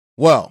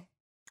Well,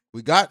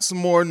 we got some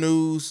more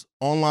news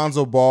on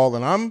Lonzo Ball,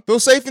 and I feel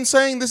safe in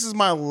saying this is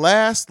my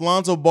last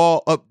Lonzo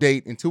Ball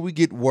update until we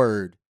get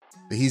word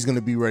that he's going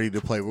to be ready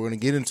to play. We're going to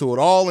get into it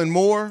all and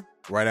more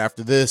right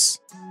after this.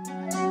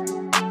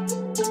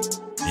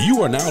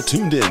 You are now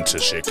tuned in to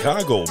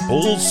Chicago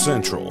Bulls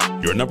Central,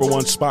 your number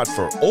one spot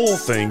for all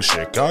things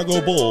Chicago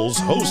Bulls,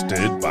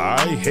 hosted by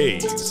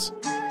Hayes.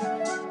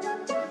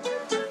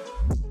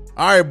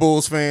 All right,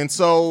 Bulls fans.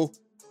 So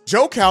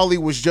Joe Cowley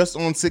was just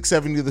on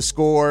 670 The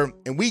Score,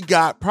 and we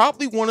got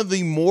probably one of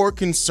the more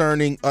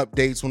concerning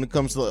updates when it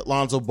comes to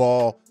Lonzo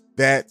Ball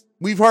that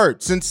we've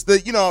heard since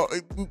we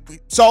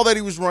saw that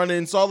he was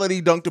running, saw that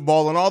he dunked the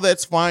ball, and all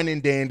that's fine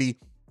and dandy.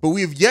 But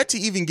we have yet to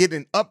even get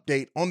an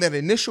update on that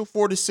initial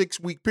 4 to 6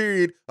 week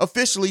period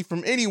officially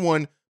from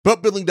anyone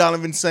but Billy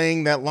Donovan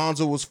saying that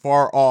Lonzo was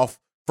far off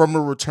from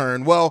a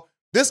return. Well,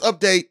 this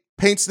update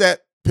paints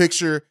that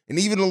picture in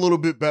even a little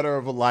bit better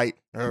of a light,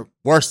 or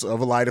worse of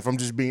a light if I'm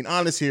just being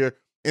honest here.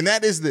 And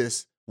that is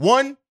this.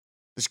 One,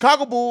 the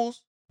Chicago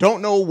Bulls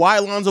don't know why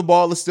Lonzo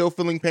Ball is still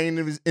feeling pain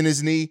in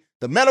his knee.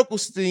 The medical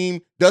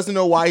team doesn't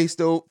know why he's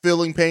still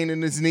feeling pain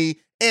in his knee.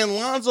 And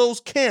Lonzo's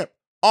camp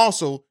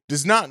also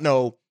does not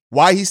know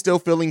why he's still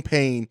feeling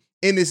pain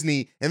in his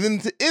knee. And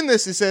then in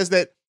this, it says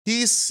that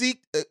he's sought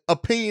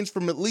opinions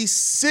from at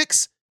least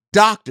 6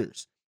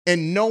 doctors,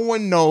 and no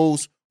one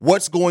knows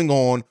what's going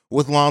on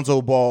with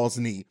Lonzo Ball's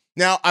knee.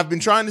 Now, I've been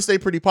trying to stay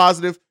pretty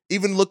positive,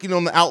 even looking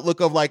on the outlook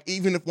of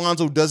even if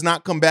Lonzo does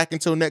not come back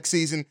until next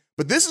season.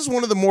 But this is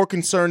one of the more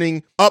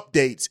concerning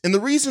updates. And the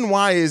reason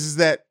why is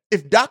that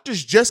if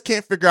doctors just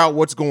can't figure out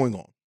what's going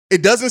on,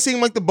 it doesn't seem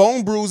like the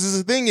bone bruise is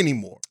a thing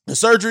anymore. The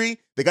surgery,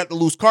 they got the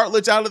loose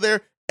cartilage out of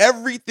there.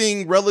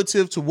 Everything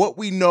relative to what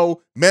we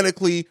know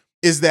medically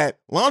is that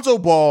Lonzo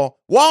Ball,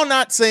 while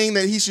not saying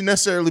that he should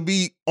necessarily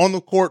be on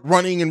the court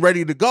running and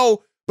ready to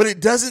go, but it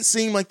doesn't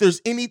seem like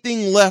there's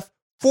anything left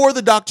for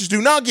the doctors to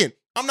do. Now, again,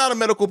 I'm not a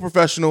medical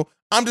professional.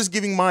 I'm just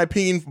giving my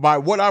opinion by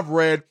what I've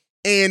read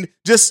and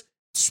just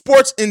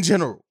sports in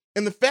general.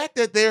 And the fact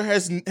that there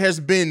has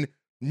been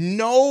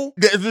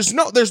there's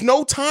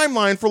no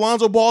timeline for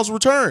Lonzo Ball's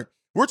return.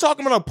 We're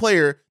talking about a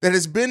player that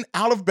has been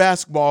out of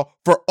basketball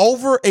for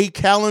over a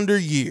calendar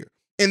year,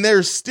 and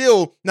there's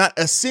still not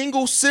a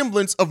single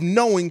semblance of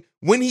knowing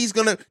when he's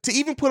going to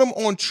even put him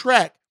on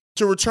track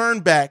to return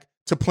back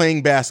to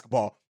playing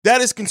basketball.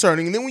 That is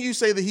concerning. And then when you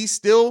say that he's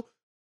still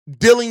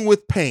dealing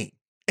with pain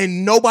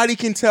and nobody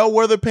can tell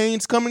where the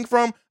pain's coming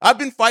from, I've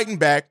been fighting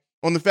back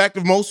on the fact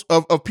of most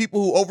of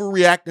people who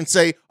overreact and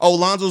say, oh,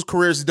 Lonzo's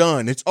career's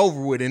done, it's over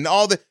with, and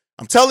all that.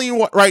 I'm telling you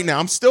what, right now,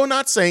 I'm still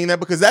not saying that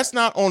because that's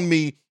not on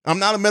me. I'm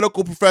not a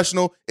medical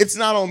professional. It's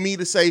not on me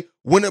to say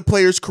when a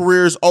player's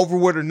career is over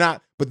with or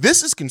not. But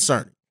this is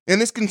concerning.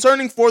 And it's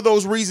concerning for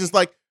those reasons.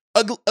 Like,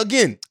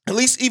 again, at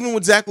least even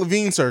with Zach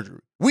LaVine's surgery,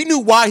 we knew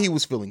why he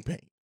was feeling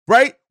pain,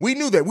 right? We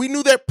knew that. We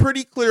knew that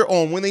pretty clear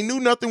on. When they knew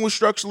nothing was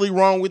structurally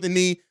wrong with the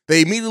knee,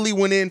 they immediately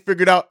went in,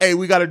 figured out, hey,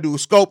 we got to do a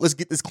scope. Let's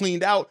get this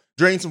cleaned out,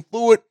 drain some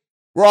fluid.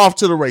 We're off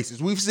to the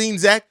races. We've seen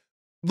Zach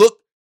look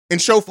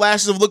and show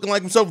flashes of looking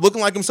like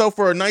himself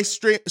for a nice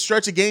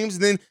stretch of games.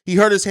 And then he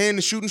hurt his hand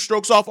and shooting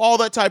strokes off, all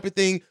that type of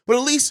thing. But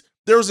at least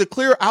there was a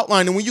clear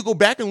outline. And when you go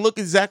back and look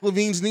at Zach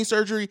LaVine's knee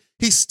surgery,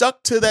 he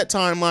stuck to that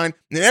timeline.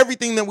 And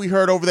everything that we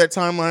heard over that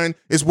timeline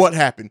is what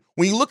happened.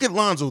 When you look at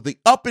Lonzo, the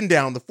up and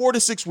down, the 4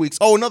 to 6 weeks,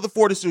 oh, another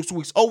 4 to 6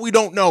 weeks. Oh, we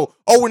don't know.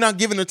 Oh, we're not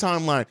given a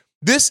timeline.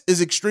 This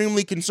is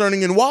extremely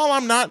concerning. And while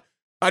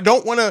I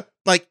don't want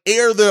to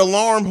air the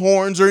alarm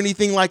horns or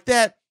anything like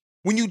that,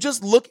 when you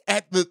just look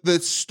at the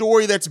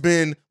story that's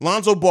been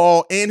Lonzo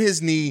Ball and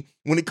his knee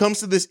when it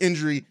comes to this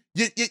injury,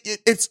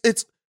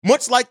 it's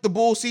much like the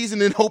Bulls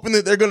season and hoping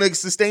that they're going to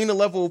sustain the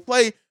level of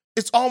play.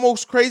 It's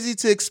almost crazy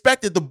to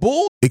expect that the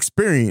Bulls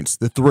experience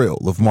the thrill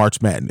of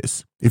March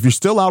Madness. If you're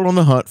still out on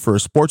the hunt for a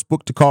sports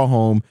book to call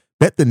home,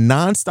 bet the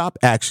nonstop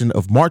action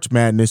of March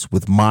Madness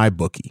with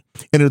MyBookie.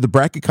 Enter the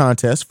bracket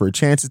contest for a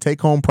chance to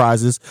take home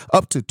prizes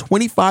up to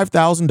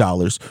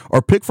 $25,000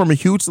 or pick from a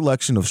huge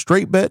selection of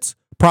straight bets,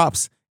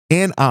 props,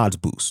 and odds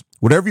boosts.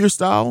 Whatever your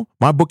style,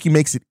 MyBookie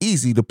makes it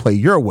easy to play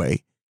your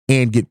way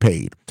and get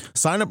paid.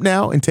 Sign up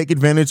now and take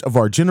advantage of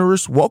our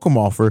generous welcome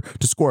offer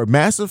to score a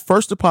massive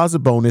first deposit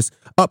bonus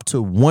up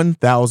to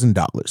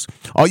 $1,000.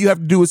 All you have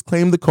to do is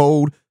claim the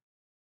code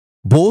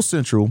Bull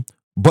Central,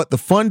 but the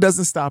fun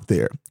doesn't stop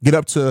there. Get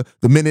up to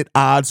the minute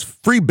odds,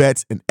 free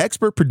bets, and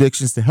expert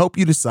predictions to help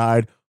you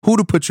decide who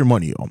to put your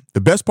money on.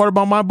 The best part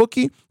about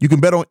MyBookie, you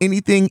can bet on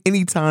anything,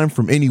 anytime,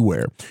 from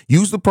anywhere.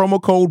 Use the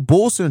promo code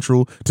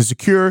BULLCENTRAL to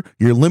secure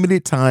your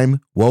limited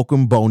time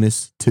welcome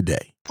bonus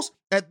today.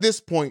 at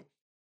this point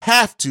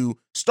have to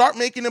start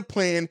making a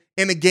plan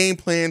and a game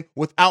plan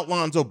without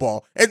Lonzo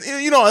Ball. And,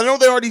 I know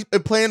they already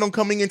planned on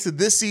coming into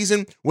this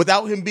season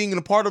without him being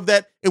a part of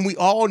that, and we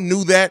all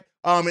knew that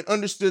and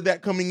understood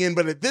that coming in.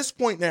 But at this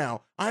point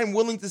now, I am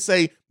willing to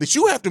say that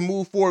you have to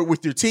move forward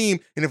with your team,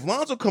 and if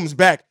Lonzo comes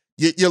back,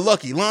 you're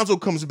lucky. Lonzo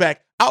comes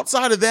back.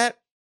 Outside of that,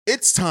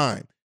 it's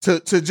time.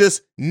 to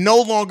just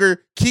no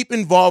longer keep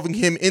involving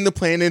him in the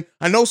plan. And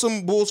I know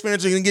some Bulls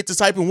fans are going to get to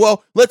typing,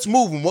 well, let's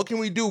move him. What can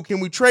we do? Can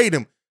we trade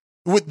him?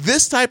 With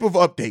this type of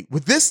update,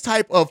 with this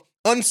type of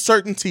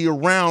uncertainty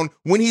around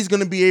when he's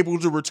going to be able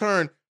to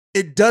return,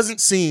 it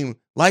doesn't seem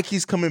like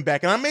he's coming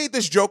back. And I made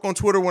this joke on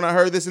Twitter when I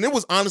heard this, and it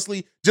was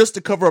honestly just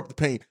to cover up the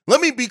pain. Let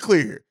me be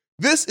clear.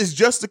 This is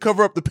just to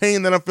cover up the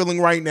pain that I'm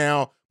feeling right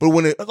now. But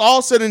when it's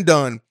all said and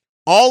done,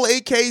 all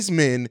AK's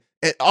men,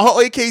 and all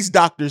AK's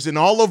doctors, and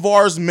all of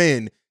ours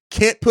men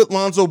can't put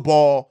Lonzo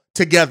Ball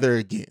together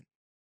again.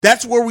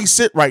 That's where we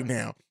sit right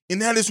now.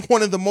 And that is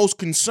one of the most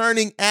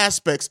concerning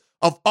aspects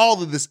of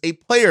all of this. A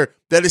player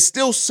that is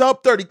still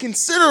sub 30,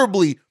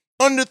 considerably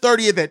under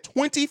 30 at that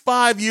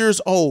 25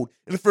 years old.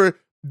 And for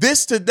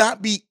this to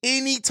not be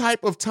any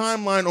type of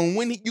timeline on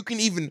when you can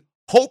even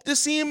hope to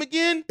see him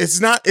again, it's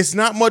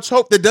not much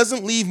hope. That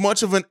doesn't leave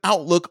much of an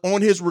outlook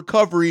on his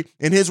recovery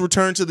and his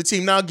return to the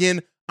team. Now,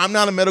 again, I'm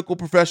not a medical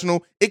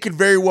professional. It could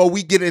very well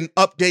we get an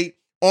update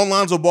on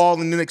Lonzo Ball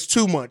in the next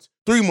 2 months,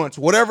 3 months,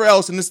 whatever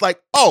else, and it's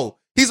like, oh,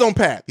 he's on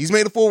path. He's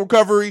made a full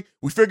recovery.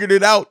 We figured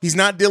it out. He's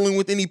not dealing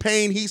with any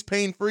pain. He's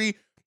pain-free.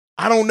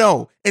 I don't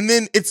know. And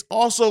then it's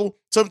also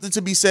something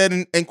to be said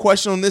and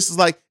question on this is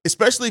like,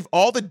 especially if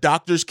all the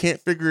doctors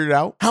can't figure it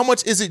out, how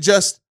much is it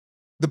just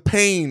the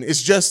pain?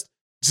 It's just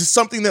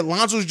something that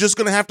Lonzo's just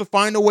going to have to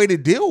find a way to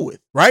deal with,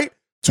 right?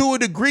 To a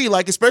degree,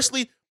 like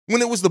especially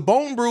when it was the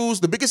bone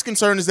bruise, the biggest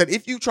concern is that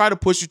if you try to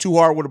push it too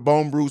hard with a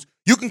bone bruise,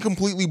 you can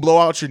completely blow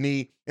out your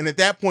knee. And at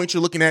that point,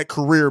 you're looking at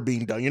career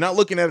being done. You're not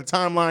looking at a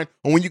timeline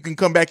on when you can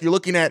come back. You're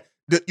looking at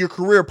your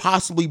career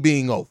possibly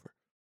being over.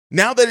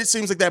 Now that it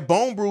seems like that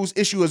bone bruise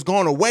issue has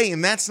gone away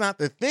and that's not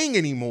the thing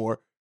anymore,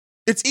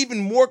 it's even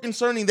more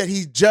concerning that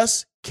he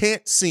just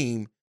can't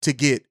seem to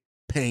get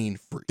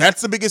pain-free.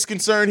 That's the biggest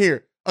concern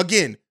here.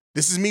 Again,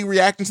 this is me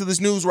reacting to this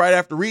news right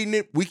after reading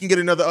it. We can get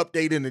another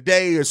update in a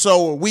day or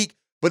so or a week.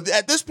 But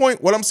at this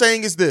point, what I'm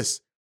saying is this.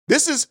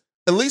 This is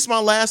at least my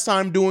last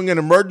time doing an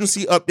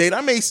emergency update. I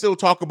may still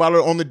talk about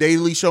it on the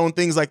Daily Show and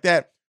things like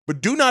that,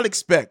 but do not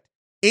expect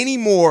any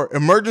more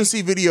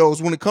emergency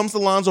videos when it comes to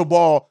Lonzo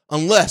Ball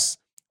unless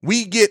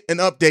we get an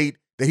update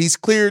that he's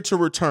cleared to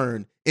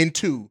return in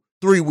 2-3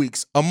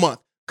 weeks, a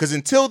month. Because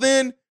until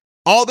then,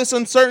 all this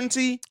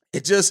uncertainty,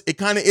 it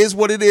kind of is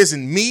what it is.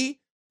 And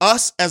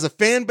us as a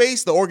fan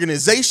base, the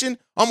organization,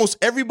 almost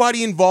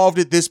everybody involved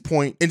at this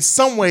point, in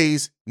some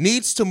ways,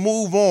 needs to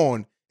move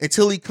on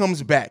until he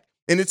comes back.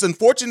 And it's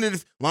unfortunate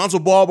if Lonzo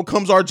Ball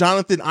becomes our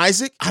Jonathan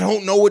Isaac. I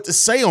don't know what to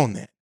say on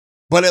that.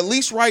 But at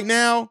least right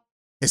now,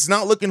 it's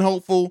not looking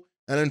hopeful.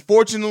 And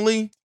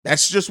unfortunately,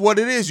 that's just what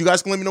it is. You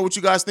guys can let me know what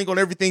you guys think on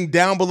everything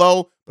down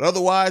below. But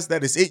otherwise,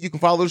 that is it. You can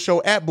follow the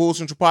show at Bulls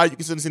Central Pod. You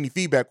can send us any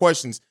feedback,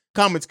 questions,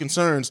 comments,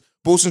 concerns,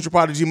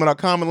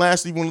 bullscentralpod@gmail.com. And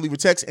lastly, if you want to leave a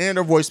text and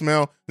or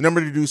voicemail, the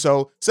number to do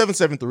so,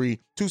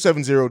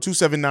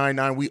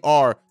 773-270-2799. We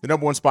are the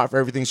number one spot for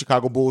everything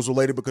Chicago Bulls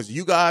related because of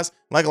you guys.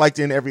 Like I like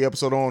to end every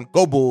episode on,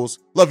 go Bulls.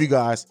 Love you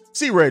guys.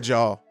 See red,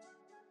 y'all.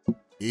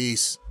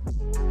 Peace.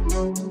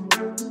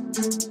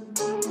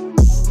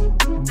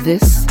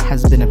 This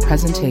has been a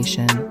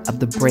presentation of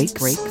the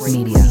Break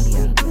Media.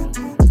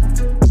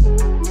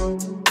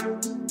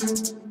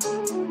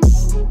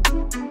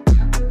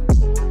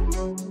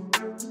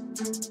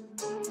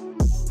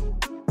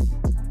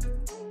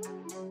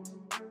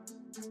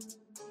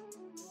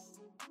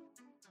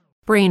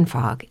 Brain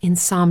fog,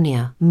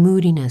 insomnia,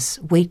 moodiness,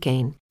 weight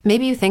gain.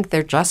 Maybe you think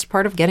they're just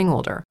part of getting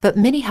older, but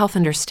MIDI Health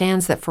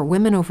understands that for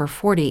women over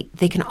 40,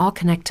 they can all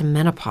connect to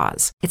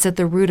menopause. It's at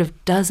the root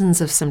of dozens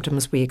of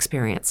symptoms we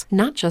experience,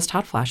 not just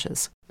hot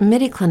flashes.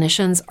 MIDI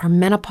clinicians are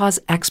menopause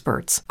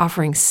experts,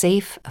 offering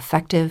safe,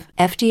 effective,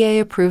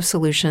 FDA-approved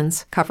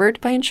solutions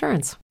covered by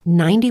insurance.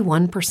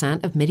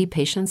 91% of MIDI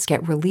patients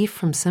get relief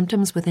from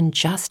symptoms within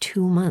just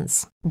 2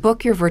 months.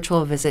 Book your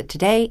virtual visit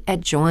today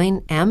at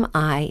joinmidi.com.